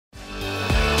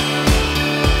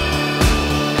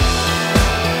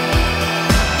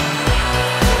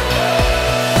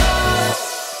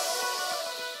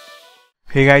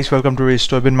Hey guys, welcome to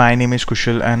restoreBin. My name is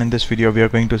Kushal, and in this video we are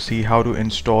going to see how to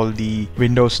install the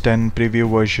Windows 10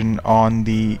 preview version on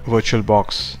the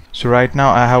VirtualBox. So right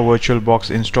now I have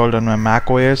VirtualBox installed on my Mac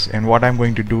OS, and what I'm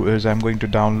going to do is I'm going to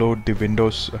download the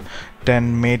Windows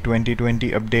 10 May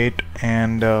 2020 update,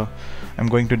 and I'm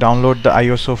going to download the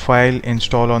ISO file,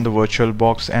 install on the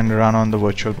VirtualBox and run on the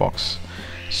VirtualBox.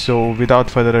 So without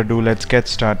further ado, let's get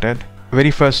started. Very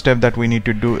first step that we need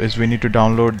to do is we need to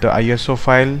download the ISO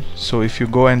file. So if you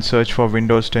go and search for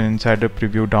Windows 10 Insider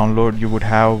Preview download, you would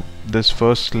have this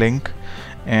first link,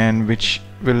 and which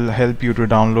will help you to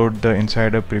download the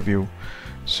Insider Preview.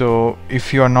 So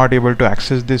if you are not able to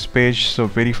access this page, so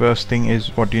very first thing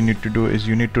is what you need to do is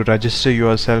you need to register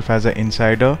yourself as an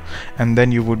insider, and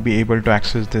then you would be able to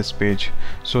access this page.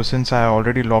 So since I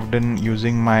already logged in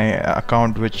using my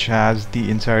account which has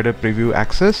the Insider Preview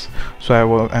access,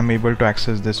 so I'm able to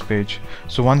access this page.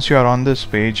 So once you are on this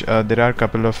page, there are a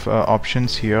couple of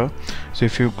options here. So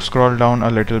if you scroll down a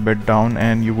little bit down,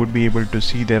 and you would be able to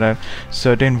see there are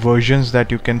certain versions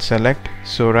that you can select.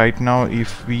 So right now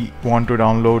if we want to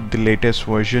download the latest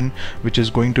version which is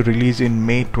going to release in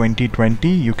May 2020,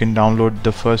 you can download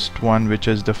the first one, which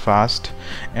is the fast,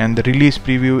 and the release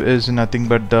preview is nothing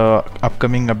but the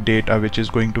upcoming update which is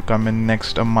going to come in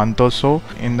next a month or so,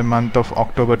 in the month of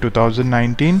October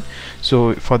 2019.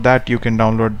 So for that you can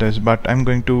download this, but I'm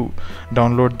going to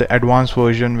download the advanced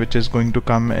version which is going to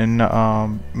come in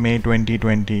May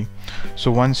 2020.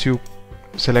 So once you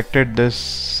selected this,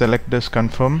 select this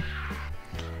confirm.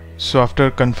 So after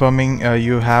confirming,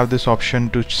 you have this option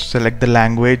to select the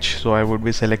language. So I would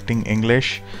be selecting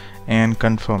English and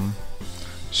confirm.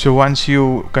 So once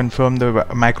you confirm, the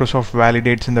Microsoft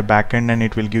validates in the backend, and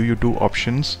it will give you two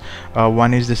options.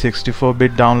 One is the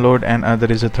 64-bit download and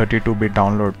other is a 32-bit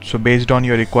download. So based on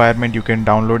your requirement you can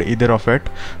download either of it.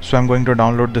 So I'm going to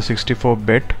download the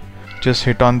 64-bit. Just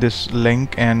hit on this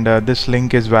link, and this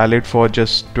link is valid for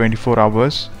just 24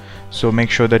 hours. So make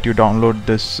sure that you download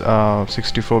this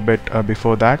 64-bit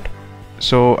before that.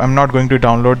 So I'm not going to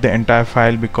download the entire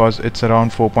file because it's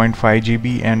around 4.5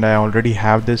 GB and I already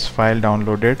have this file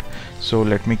downloaded. So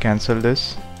let me cancel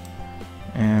this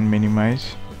and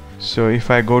minimize. So if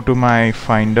I go to my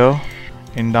Finder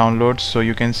in downloads, so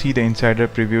you can see the Insider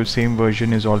Preview same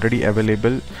version is already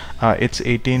available. It's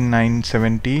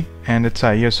 18970 and it's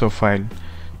an ISO file.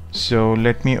 So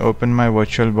let me open my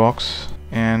VirtualBox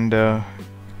and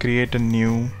create a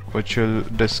new virtual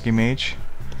disk image,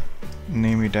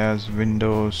 name it as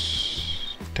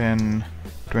Windows 10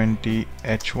 20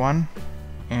 H1,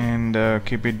 and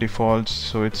keep it default.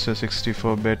 So it's a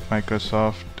 64-bit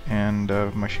Microsoft, and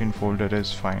machine folder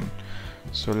is fine.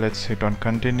 So let's hit on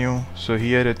continue. So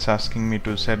here it's asking me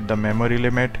to set the memory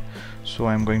limit, so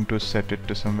I'm going to set it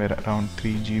to somewhere around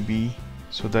 3 GB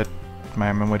so that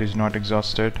my memory is not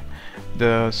exhausted.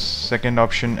 The second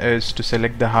option is to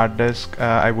select the hard disk.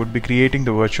 I would be creating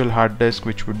the virtual hard disk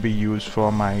which would be used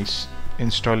for my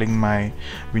installing my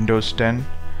Windows 10.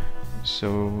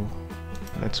 So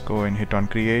let's go and hit on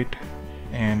create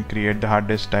and create the hard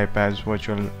disk type as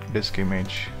virtual disk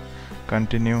image.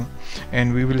 Continue,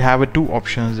 and we will have two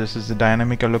options. This is the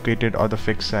dynamic allocated or the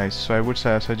fixed size. So I would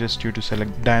suggest you to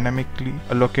select dynamically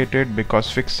allocated, because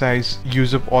fixed size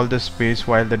use up all the space,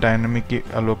 while the dynamically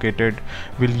allocated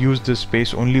will use the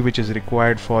space only which is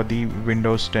required for the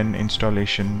Windows 10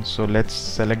 installation. So let's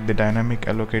select the dynamic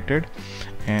allocated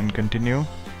and continue.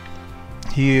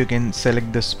 Here you can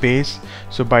select the space.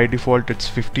 So by default it's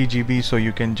 50 GB, so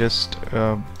you can just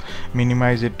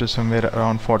minimize it to somewhere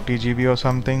around 40 GB or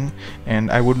something, and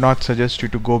I would not suggest you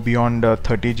to go beyond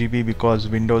 30 GB because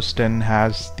Windows 10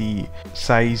 has the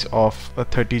size of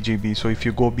 30 GB. So if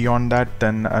you go beyond that,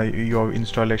 then your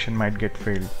installation might get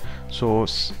failed. So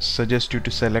suggest you to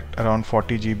select around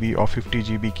 40 GB or 50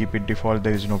 GB, keep it default,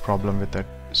 there is no problem with it.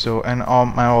 So and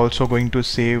I'm also going to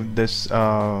save this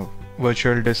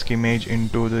virtual disk image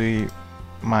into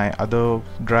my other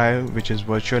drive, which is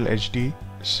virtual HD.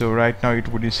 So right now it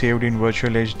would be saved in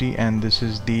virtual HD, and this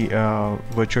is the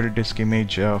virtual disk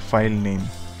image file name.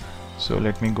 So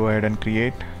let me go ahead and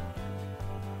create.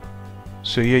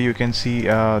 So here you can see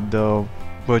the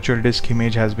virtual disk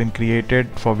image has been created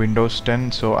for Windows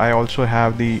 10. So I also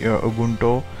have the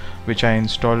Ubuntu which I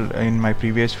installed in my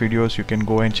previous videos. You can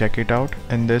go and check it out.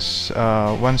 And this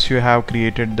once you have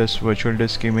created this virtual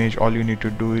disk image, all you need to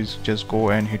do is just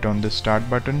go and hit on the start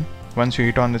button. Once you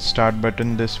hit on the start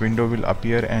button, this window will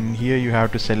appear, and here you have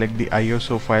to select the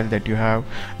ISO file that you have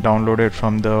downloaded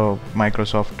from the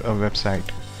Microsoft website.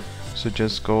 So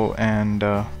just go and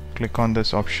click on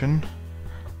this option,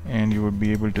 and you would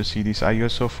be able to see this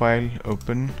ISO file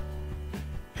open,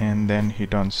 and then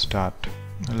hit on start.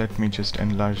 Let me just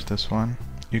enlarge this one.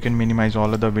 You can minimize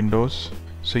all of the windows.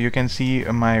 So you can see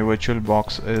my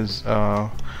VirtualBox is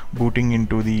booting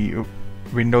into the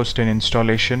Windows 10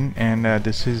 installation, and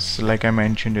this is, like I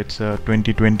mentioned, it's a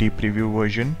 2020 preview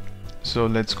version. So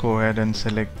let's go ahead and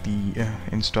select the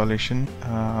installation.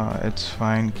 It's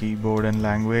fine, keyboard and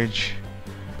language,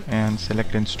 and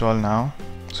select install now.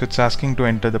 So it's asking to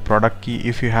enter the product key.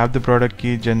 If you have the product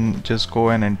key, then just go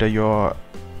and enter your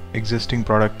existing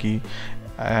product key.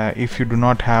 If you do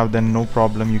not have, then no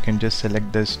problem, you can just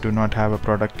select this do not have a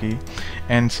product key.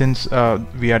 And since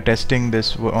we are testing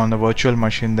this on the virtual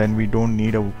machine, then we don't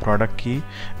need a product key.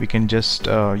 We can just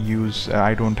use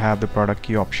I don't have the product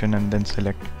key option and then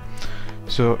select.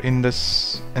 So in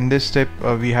this step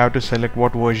we have to select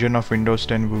what version of Windows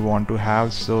 10 we want to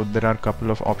have. So there are a couple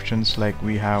of options, like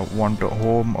we want a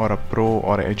home or a pro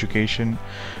or education.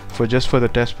 For the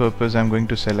test purpose, I'm going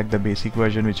to select the basic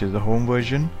version, which is the home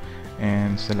version,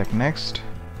 and select next.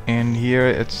 And here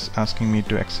it's asking me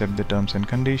to accept the terms and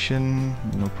condition.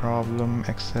 No problem,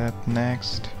 accept,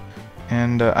 next.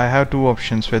 And I have two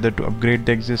options, whether to upgrade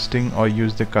the existing or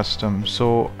use the custom.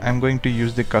 So I'm going to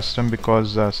use the custom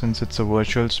because since it's a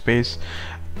virtual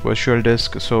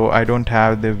disk, so I don't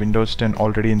have the Windows 10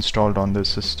 already installed on the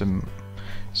system.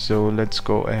 So let's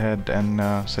go ahead and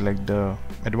select the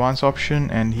advanced option,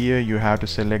 and here you have to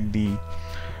select the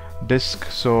disk.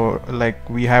 So like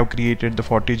we have created the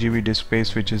 40 GB disk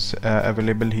space, which is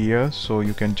available here. So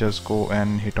you can just go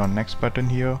and hit on next button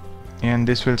here, and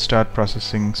this will start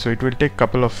processing. So it will take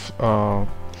couple of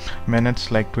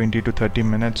minutes, like 20 to 30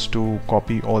 minutes, to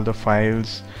copy all the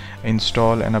files,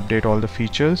 install and update all the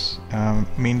features.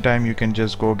 Meantime, you can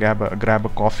just go grab a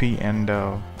coffee and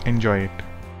enjoy it.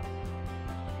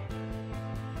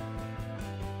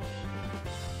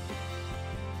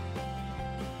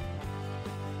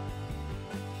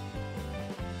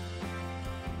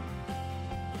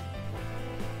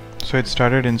 So it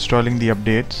started installing the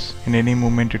updates. In any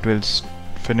moment it will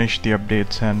finish the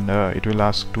updates, and it will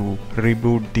ask to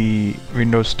reboot the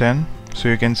Windows 10. So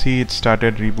you can see it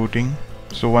started rebooting.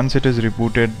 So once it is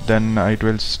rebooted, then it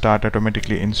will start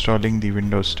automatically installing the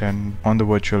Windows 10 on the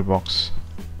VirtualBox.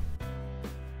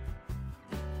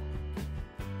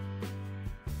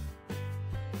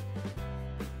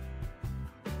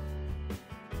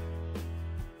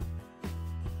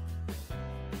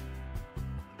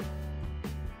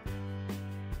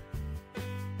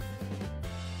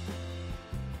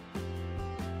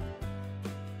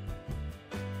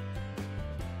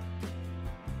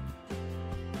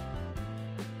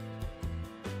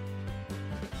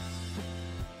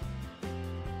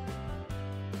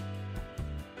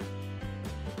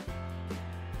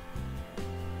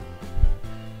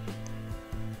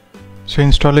 So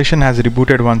installation has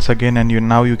rebooted once again, and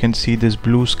now you can see this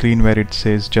blue screen where it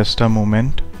says just a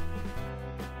moment.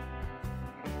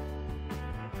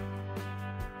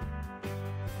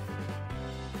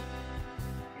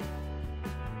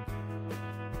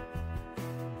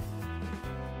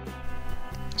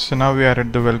 So now we are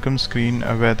at the welcome screen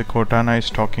where the Cortana is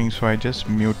talking, so I just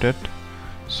mute it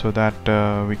so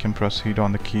that we can proceed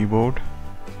on the keyboard.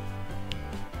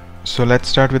 So let's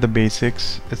start with the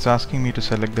basics. It's asking me to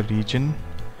select the region.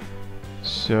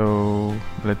 So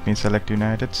let me select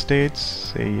United States,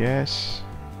 say yes.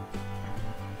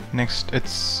 Next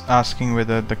it's asking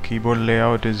whether the keyboard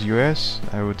layout is US.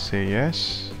 I would say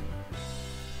yes.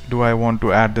 Do I want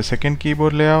to add the second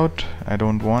keyboard layout? I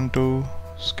don't want to.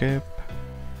 Skip.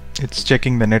 It's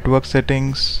checking the network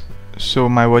settings. So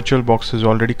my VirtualBox is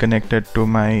already connected to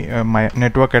my my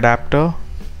network adapter.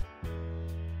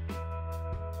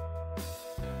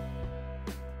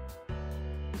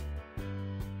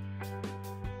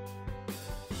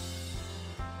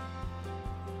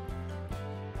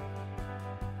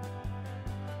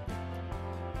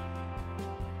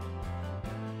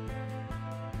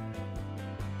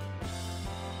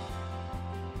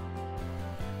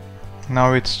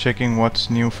 Now it's checking what's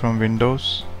new from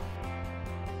Windows.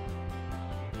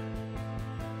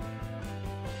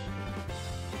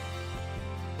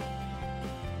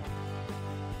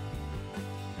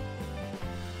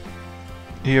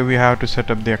 Here we have to set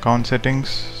up the account settings.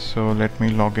 So let me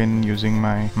log in using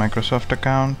my Microsoft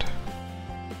account.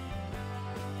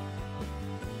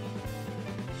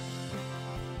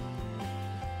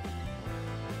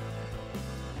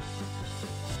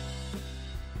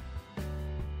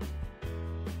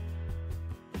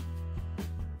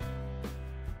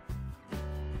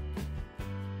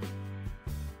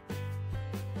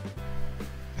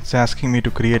 It's asking me to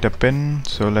create a pin,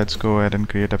 so let's go ahead and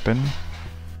create a pin.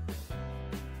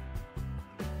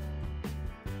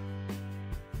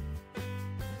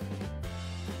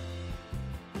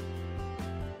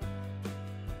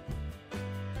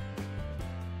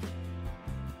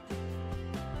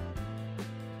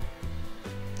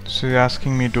 So you're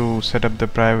asking me to set up the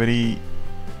privacy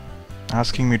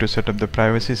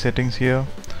settings here.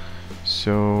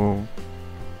 So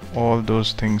all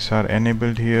those things are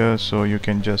enabled here, so you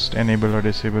can just enable or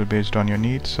disable based on your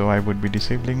needs. So I would be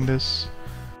disabling this.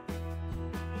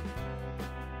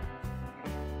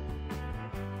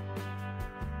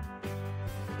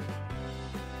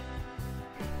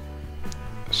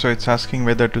 So it's asking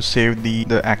whether to save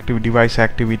the active device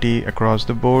activity across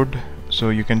the board, so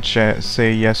you can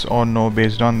say yes or no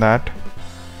based on that.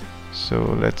 So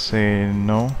let's say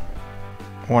no.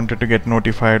 Wanted to get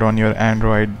notified on your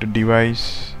Android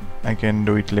device, I can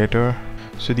do it later.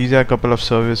 So these are a couple of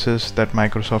services that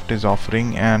Microsoft is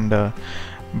offering, and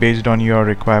based on your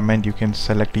requirement you can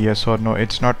select yes or no.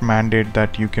 It's not mandated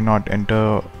that you cannot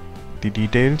enter the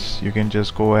details, you can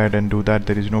just go ahead and do that,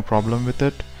 there is no problem with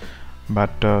it.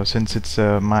 But since it's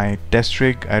my test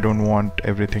rig, I don't want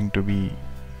everything to be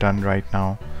done right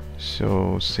now.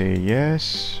 So say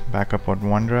yes, backup on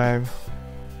OneDrive,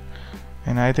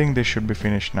 and I think this should be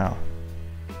finished now.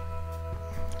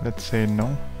 Let's say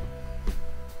no.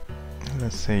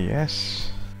 Let's say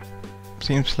yes.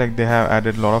 Seems like they have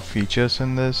added a lot of features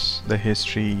in this, the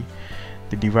history,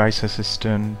 the device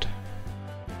assistant.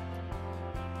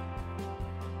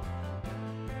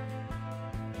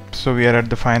 So we are at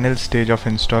the final stage of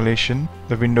installation.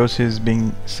 The Windows is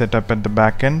being set up at the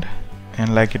back end,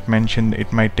 and like it mentioned,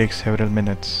 it might take several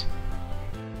minutes.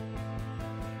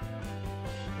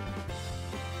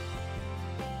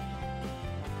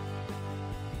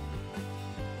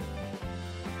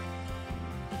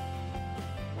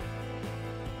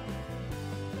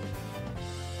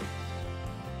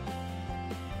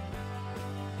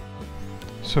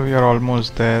 So we are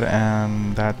almost there,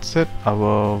 and that's it.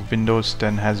 Our Windows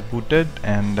 10 has booted,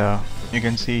 and you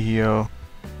can see here,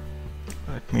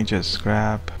 let me just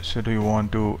grab. So do you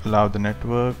want to allow the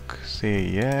network? Say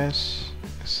yes.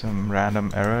 Some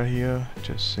random error here,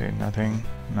 just say nothing.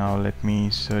 Now let me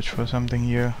search for something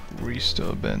here,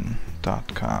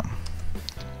 restoreBin.com.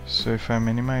 So if I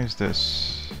minimize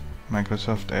this,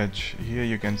 Microsoft Edge, here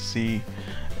you can see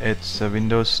it's a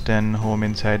Windows 10 Home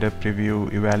Insider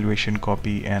Preview evaluation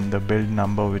copy, and the build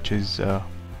number, which is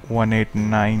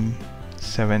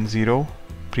 18970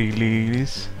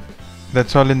 pre-release.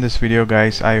 That's all in this video,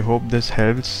 guys. I hope this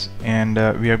helps, and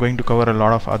we are going to cover a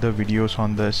lot of other videos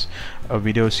on this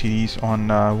video series on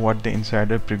what the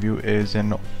Insider Preview is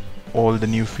and all the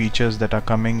new features that are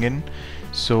coming in.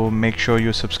 So make sure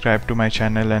you subscribe to my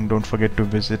channel, and don't forget to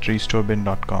visit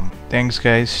restoreBin.com. Thanks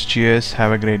guys, cheers,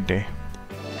 have a great day.